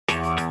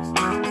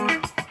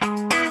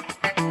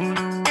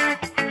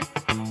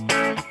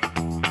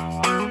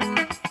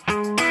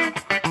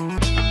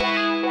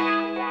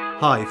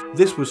Hi,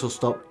 this whistle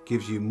stop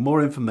gives you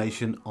more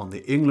information on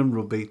the England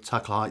Rugby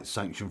Tackle Height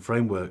Sanction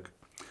Framework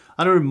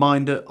and a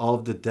reminder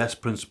of the DES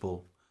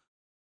principle.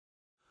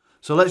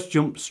 So let's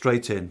jump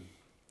straight in.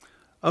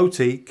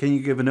 OT, can you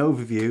give an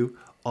overview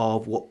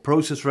of what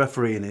process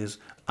refereeing is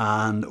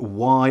and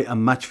why a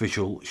match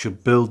official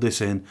should build this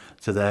in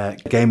to their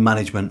game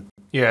management?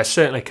 Yeah,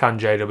 certainly can,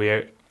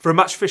 JW. For a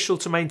match official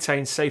to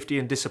maintain safety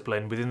and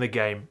discipline within the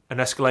game, an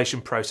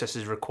escalation process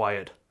is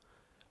required.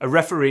 A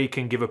referee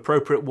can give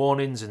appropriate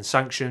warnings and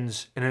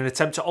sanctions in an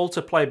attempt to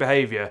alter player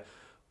behaviour,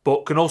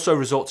 but can also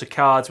resort to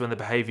cards when the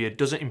behaviour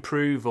doesn't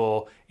improve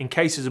or in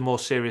cases of more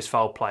serious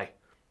foul play.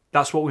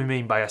 That's what we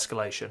mean by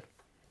escalation.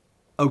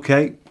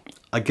 Okay,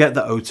 I get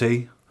that,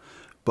 OT,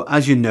 but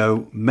as you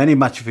know, many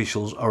match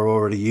officials are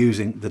already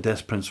using the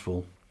DES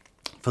principle.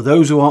 For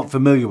those who aren't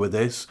familiar with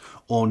this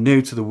or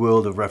new to the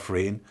world of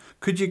refereeing,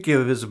 could you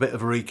give us a bit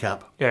of a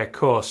recap? Yeah, of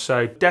course.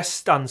 So DES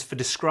stands for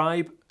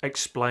describe,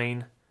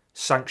 explain,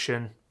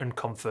 sanction and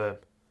confirm.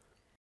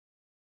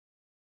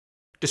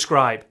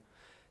 Describe.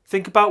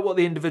 Think about what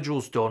the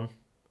individual's done,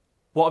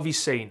 what have you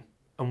seen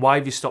and why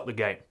have you stopped the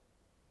game.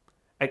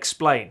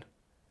 Explain.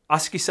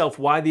 Ask yourself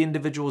why the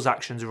individual's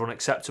actions are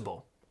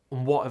unacceptable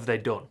and what have they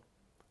done.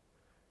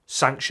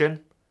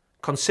 Sanction.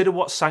 Consider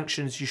what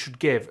sanctions you should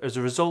give as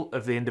a result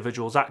of the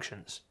individual's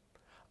actions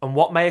and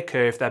what may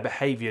occur if their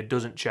behaviour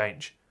doesn't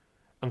change.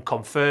 And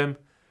confirm.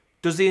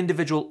 Does the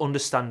individual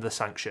understand the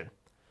sanction?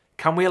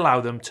 Can we allow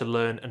them to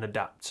learn and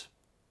adapt?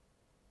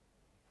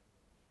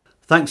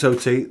 Thanks,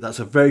 OT. That's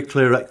a very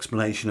clear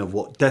explanation of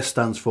what DES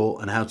stands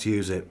for and how to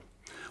use it.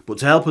 But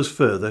to help us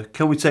further,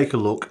 can we take a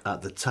look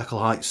at the Tackle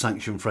Height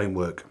Sanction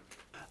Framework?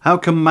 How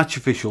can match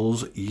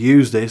officials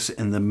use this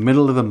in the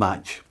middle of a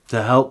match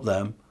to help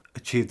them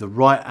achieve the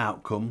right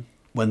outcome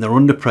when they're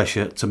under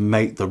pressure to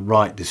make the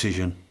right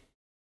decision?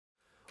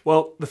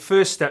 Well, the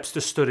first step's to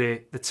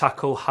study the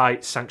Tackle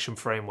Height Sanction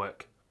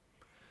Framework.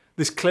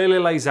 This clearly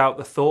lays out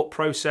the thought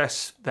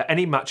process that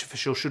any match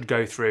official should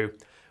go through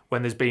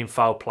when there's been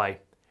foul play,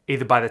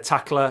 either by the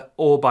tackler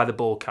or by the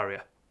ball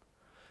carrier.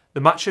 The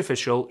match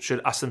official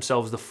should ask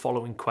themselves the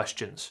following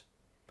questions.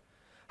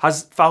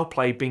 Has foul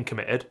play been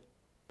committed?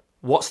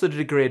 What's the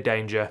degree of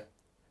danger?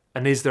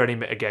 And is there any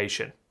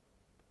mitigation?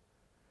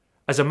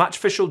 As a match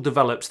official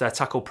develops their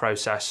tackle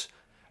process,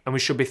 and we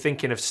should be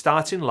thinking of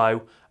starting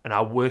low and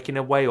are working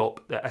our way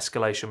up the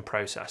escalation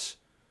process.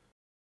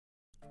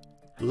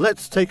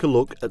 Let's take a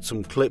look at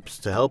some clips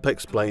to help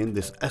explain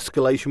this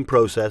escalation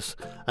process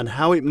and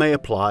how it may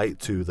apply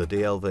to the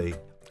DLV.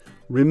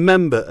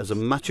 Remember, as a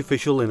match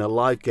official in a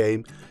live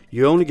game,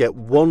 you only get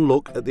one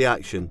look at the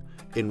action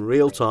in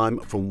real time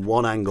from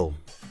one angle.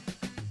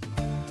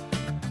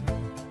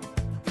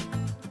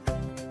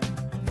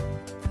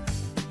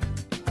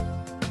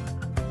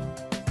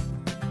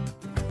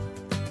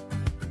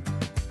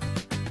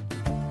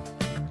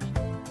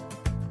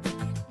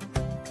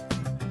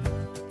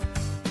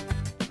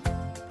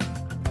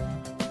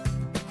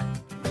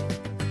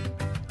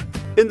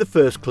 In the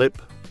first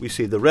clip, we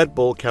see the red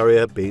ball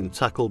carrier being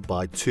tackled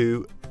by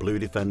two blue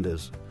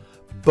defenders.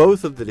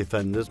 Both of the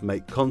defenders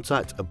make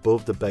contact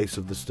above the base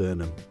of the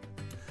sternum.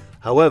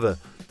 However,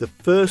 the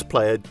first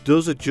player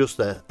does adjust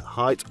the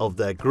height of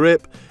their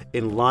grip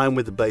in line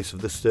with the base of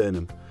the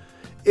sternum.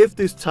 If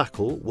this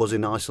tackle was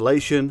in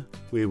isolation,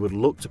 we would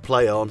look to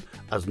play on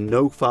as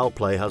no foul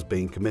play has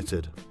been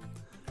committed.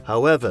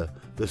 However,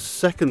 the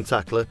second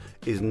tackler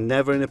is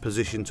never in a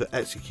position to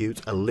execute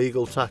a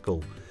legal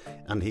tackle,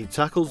 and he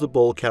tackles the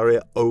ball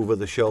carrier over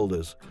the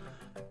shoulders.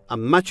 A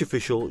match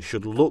official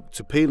should look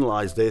to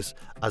penalise this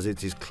as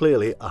it is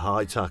clearly a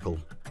high tackle.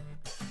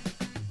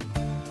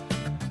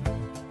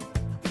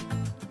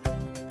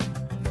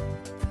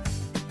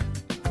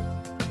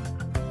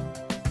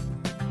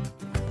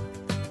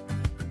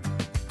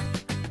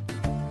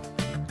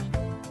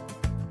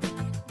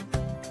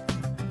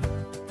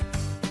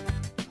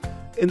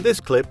 In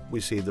this clip, we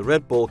see the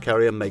red ball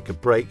carrier make a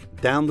break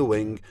down the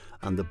wing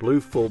and the blue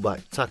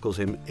fullback tackles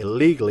him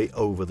illegally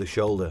over the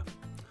shoulder.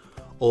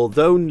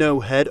 Although no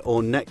head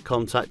or neck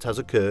contact has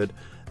occurred,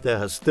 there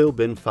has still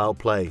been foul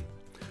play.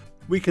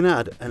 We can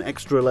add an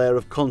extra layer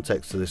of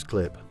context to this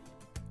clip.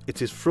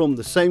 It is from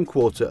the same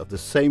quarter of the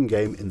same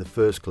game in the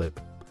first clip.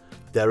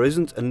 There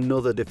isn't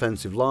another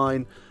defensive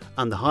line,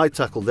 and the high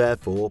tackle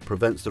therefore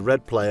prevents the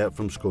red player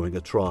from scoring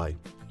a try.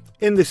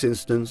 In this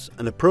instance,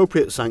 an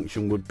appropriate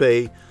sanction would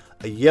be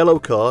a yellow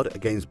card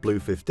against blue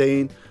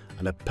 15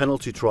 and a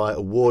penalty try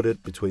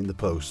awarded between the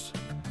posts.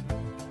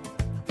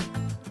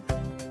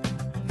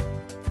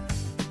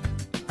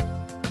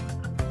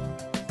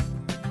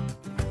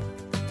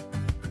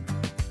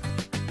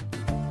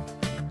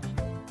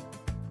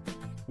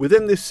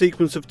 Within this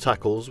sequence of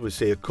tackles, we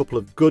see a couple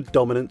of good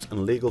dominant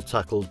and legal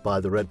tackles by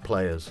the red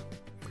players.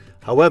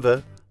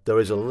 However, there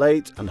is a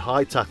late and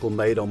high tackle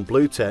made on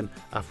blue 10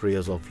 after he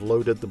has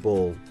offloaded the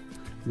ball.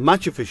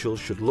 Match officials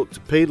should look to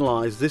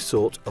penalise this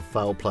sort of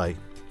foul play.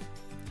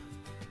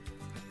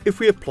 If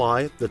we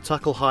apply the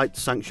Tackle Height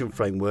Sanction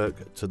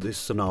Framework to this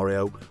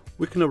scenario,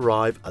 we can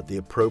arrive at the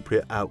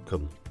appropriate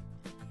outcome.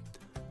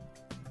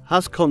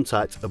 Has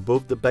contact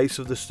above the base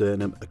of the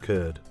sternum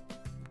occurred?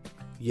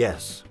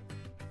 Yes.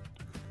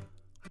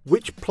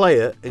 Which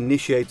player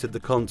initiated the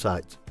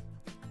contact?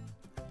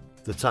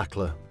 The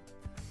tackler.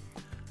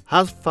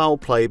 Has foul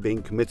play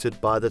been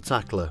committed by the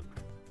tackler?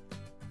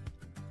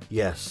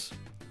 Yes.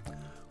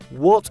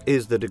 What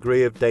is the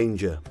degree of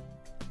danger?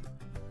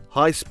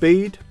 High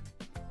speed,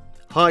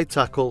 high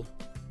tackle,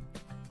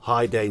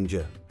 high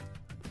danger.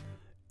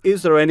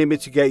 Is there any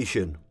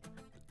mitigation?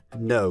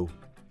 No.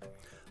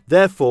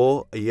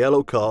 Therefore, a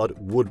yellow card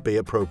would be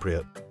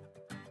appropriate.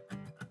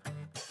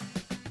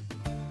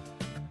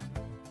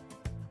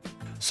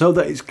 So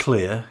that it's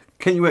clear,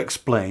 can you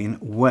explain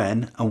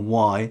when and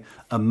why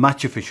a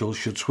match official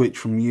should switch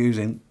from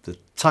using the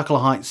Tackle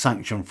Height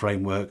Sanction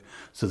Framework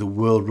to the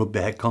World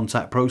Rugby Head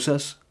Contact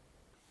process?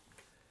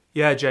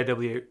 Yeah,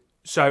 JW.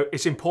 So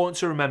it's important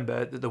to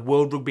remember that the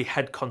World Rugby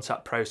Head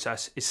Contact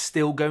process is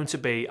still going to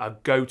be our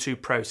go-to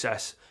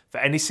process for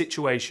any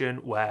situation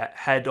where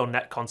head or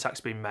net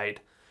contact's been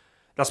made.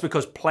 That's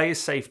because player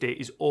safety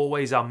is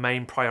always our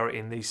main priority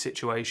in these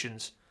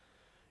situations.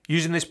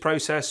 Using this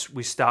process,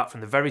 we start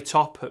from the very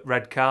top at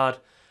red card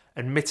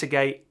and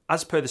mitigate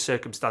as per the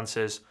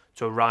circumstances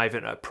to arrive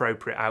at an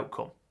appropriate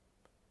outcome.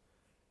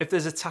 If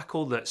there's a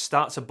tackle that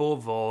starts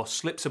above or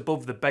slips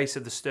above the base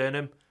of the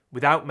sternum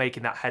without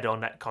making that head or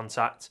net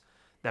contact,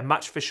 then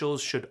match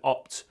officials should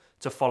opt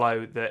to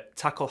follow the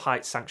Tackle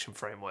Height Sanction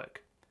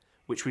Framework,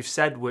 which we've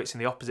said works in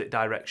the opposite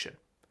direction.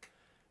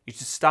 You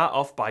should start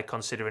off by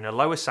considering a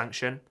lower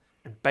sanction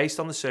and, based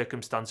on the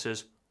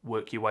circumstances,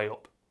 work your way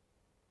up.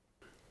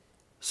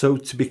 So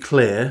to be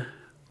clear,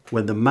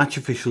 when the match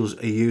officials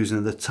are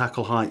using the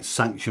Tackle Height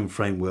Sanction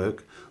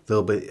Framework,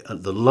 they'll be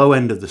at the low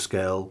end of the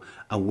scale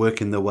and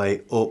working their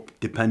way up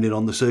depending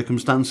on the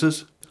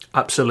circumstances?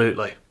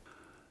 Absolutely.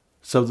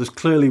 So there's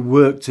clearly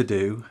work to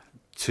do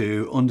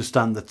to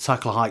understand the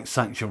Tackle Height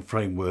Sanction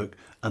Framework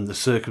and the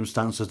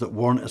circumstances that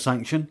warrant a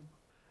sanction?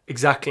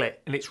 Exactly,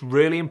 and it's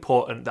really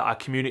important that our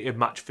community of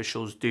match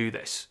officials do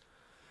this.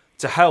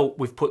 To help,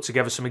 we've put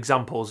together some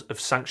examples of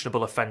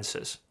sanctionable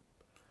offences.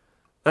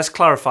 Let's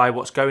clarify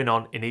what's going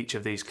on in each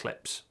of these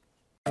clips.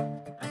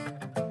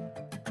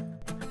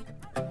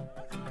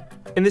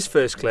 In this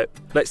first clip,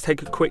 let's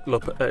take a quick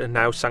look at a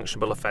now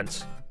sanctionable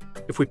offence.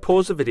 If we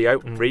pause the video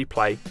and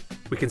replay,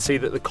 we can see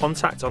that the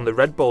contact on the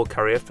red ball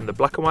carrier from the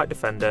black and white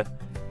defender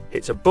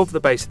hits above the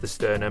base of the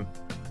sternum,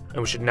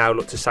 and we should now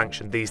look to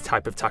sanction these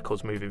type of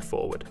tackles moving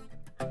forward.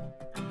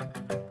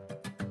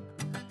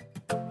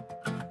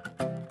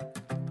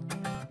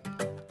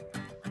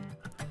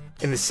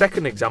 In the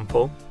second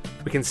example,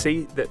 we can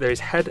see that there is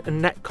head and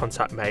neck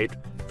contact made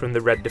from the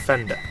red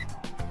defender.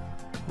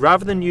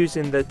 Rather than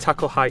using the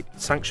Tackle Height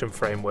Sanction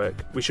Framework,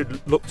 we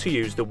should look to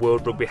use the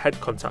World Rugby Head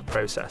Contact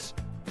process.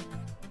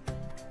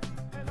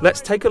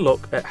 Let's take a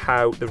look at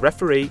how the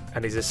referee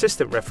and his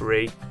assistant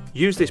referee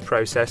use this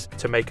process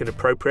to make an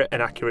appropriate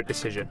and accurate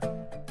decision.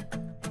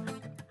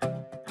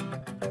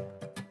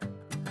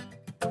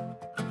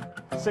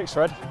 Sixth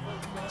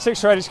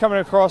red is coming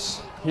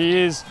across. He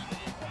is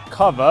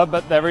cover,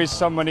 but there is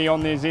somebody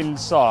on his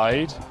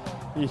inside.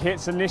 He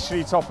hits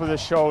initially top of the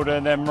shoulder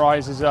and then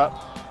rises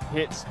up,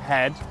 hits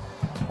head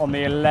on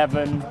the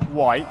 11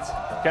 white,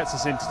 gets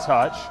us into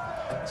touch.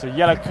 So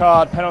yellow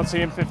card,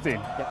 penalty in 15.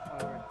 Yeah.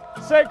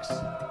 6.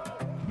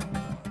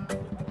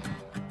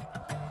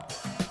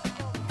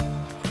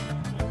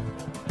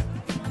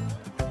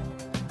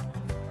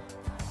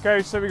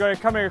 Okay, so we got him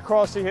coming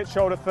across, he hits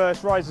shoulder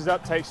first, rises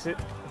up, takes it,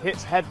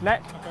 hits head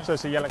neck. Okay. So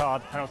it's a yellow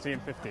card, penalty in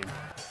 15.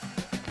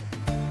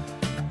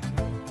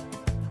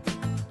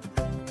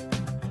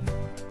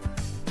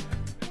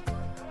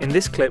 In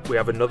this clip, we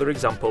have another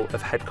example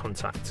of head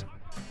contact.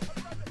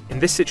 In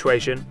this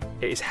situation,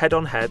 it is head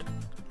on head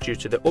due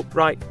to the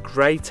upright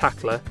grey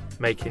tackler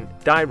making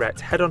direct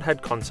head on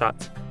head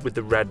contact with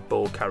the red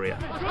ball carrier.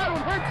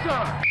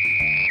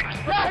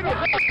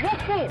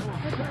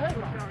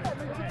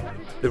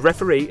 The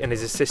referee and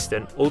his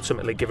assistant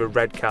ultimately give a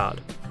red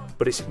card,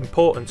 but it's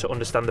important to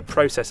understand the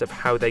process of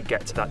how they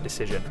get to that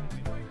decision.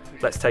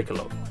 Let's take a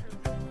look.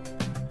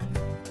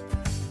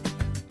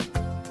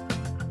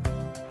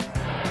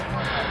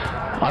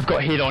 I've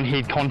got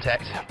head-on-head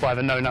contact by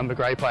the no-number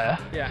grey player.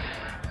 Yeah.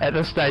 At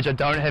this stage, I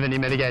don't have any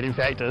mitigating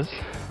factors.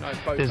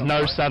 No, there's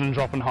no sudden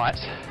drop in height.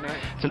 No.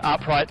 It's an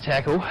upright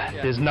tackle.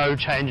 Yeah. There's no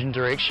change in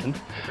direction,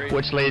 Agreed.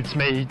 Which leads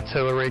me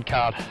to a red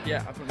card.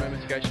 Yeah, I've got no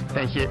mitigation for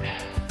Thank you.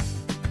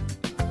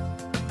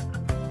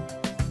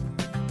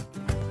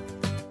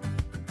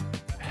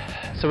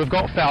 So we've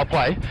got foul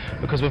play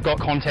because we've got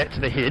contact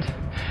to the head.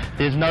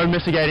 There's no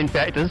mitigating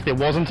factors. There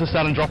wasn't a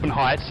sudden drop in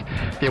height.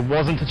 There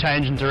wasn't a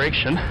change in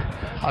direction.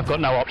 I've got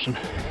no option.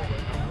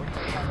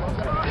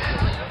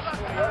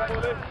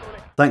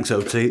 Thanks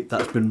OT,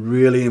 that's been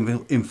really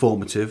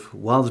informative.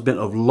 While there's been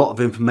a lot of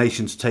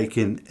information to take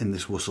in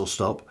this whistle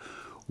stop,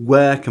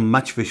 where can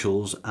match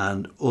officials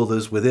and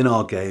others within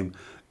our game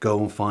go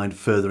and find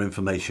further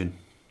information?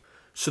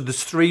 So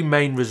there's three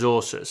main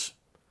resources.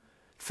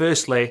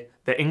 Firstly,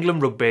 the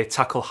England Rugby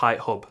Tackle Height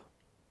Hub.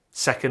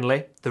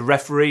 Secondly, the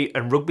referee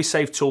and rugby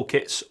safe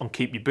toolkits on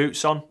Keep Your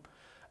Boots On.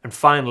 And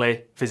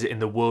finally, visiting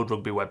the World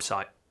Rugby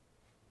website.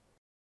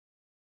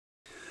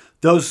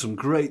 Those are some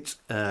great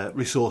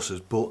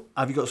resources, but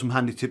have you got some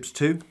handy tips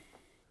too?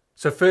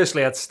 So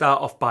firstly, I'd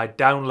start off by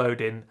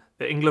downloading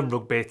the England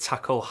Rugby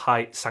Tackle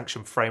Height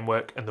Sanction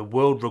Framework and the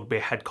World Rugby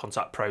Head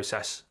Contact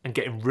Process and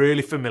getting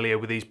really familiar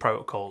with these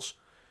protocols.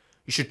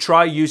 You should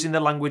try using the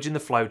language in the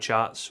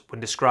flowcharts when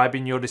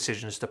describing your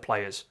decisions to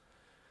players.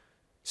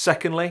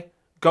 Secondly,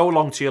 go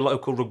along to your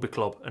local rugby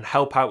club and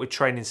help out with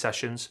training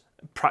sessions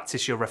and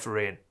practice your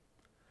refereeing.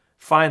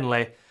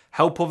 Finally,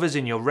 help others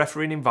in your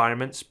refereeing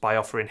environments by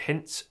offering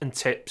hints and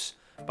tips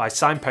by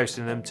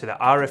signposting them to the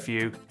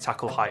RFU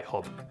Tackle Height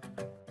Hub.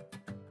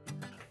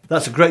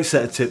 That's a great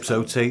set of tips,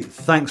 OT.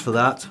 Thanks for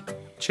that.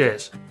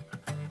 Cheers.